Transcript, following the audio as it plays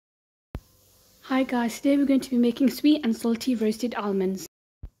Hi guys, today we're going to be making sweet and salty roasted almonds.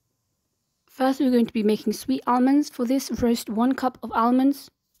 First we're going to be making sweet almonds. For this, roast 1 cup of almonds.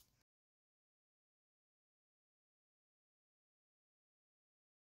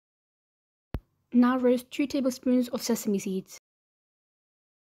 Now roast 2 tablespoons of sesame seeds.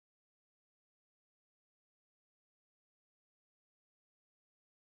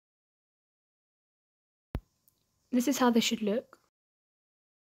 This is how they should look.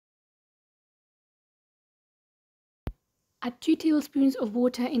 Add 2 tablespoons of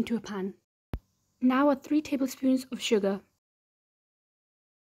water into a pan. Now add 3 tablespoons of sugar.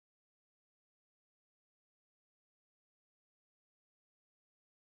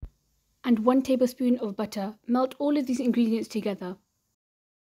 And 1 tablespoon of butter. Melt all of these ingredients together.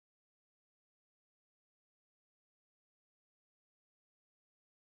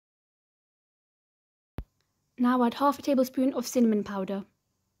 Now add half a tablespoon of cinnamon powder.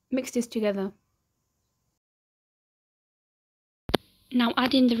 Mix this together. Now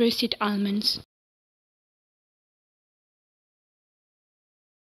add in the roasted almonds.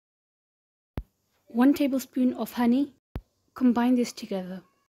 One tablespoon of honey. Combine this together.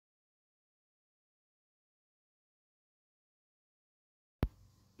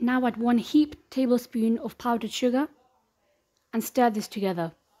 Now add 1 heaped tablespoon of powdered sugar and stir this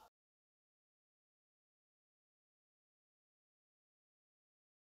together.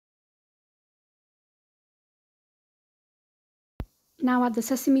 Now add the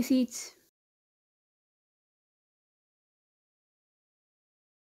sesame seeds.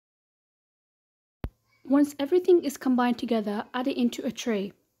 Once everything is combined together, add it into a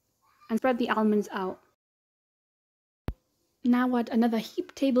tray and spread the almonds out. Now add another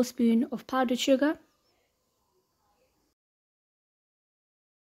heaped tablespoon of powdered sugar.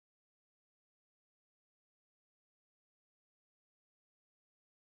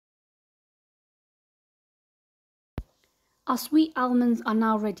 Our sweet almonds are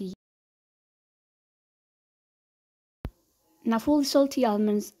now ready. Now for the salty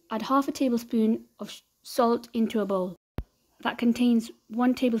almonds, add half a tablespoon of salt into a bowl that contains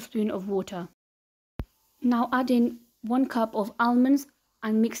 1 tablespoon of water. Now add in 1 cup of almonds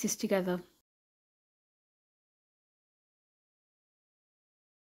and mix this together.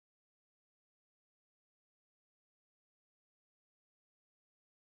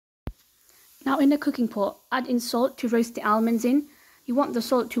 Now in a cooking pot, add in salt to roast the almonds in. You want the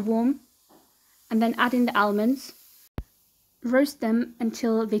salt to warm, and then add in the almonds. Roast them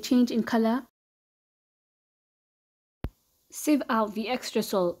until they change in colour. Sieve out the extra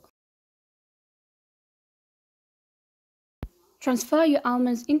salt. Transfer your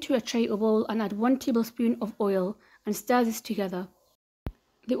almonds into a tray or bowl and add 1 tablespoon of oil and stir this together.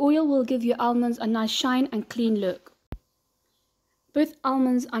 The oil will give your almonds a nice shine and clean look. Both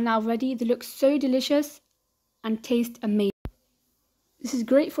almonds are now ready. They look so delicious and taste amazing. This is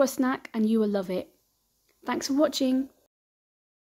great for a snack and you will love it. Thanks for watching.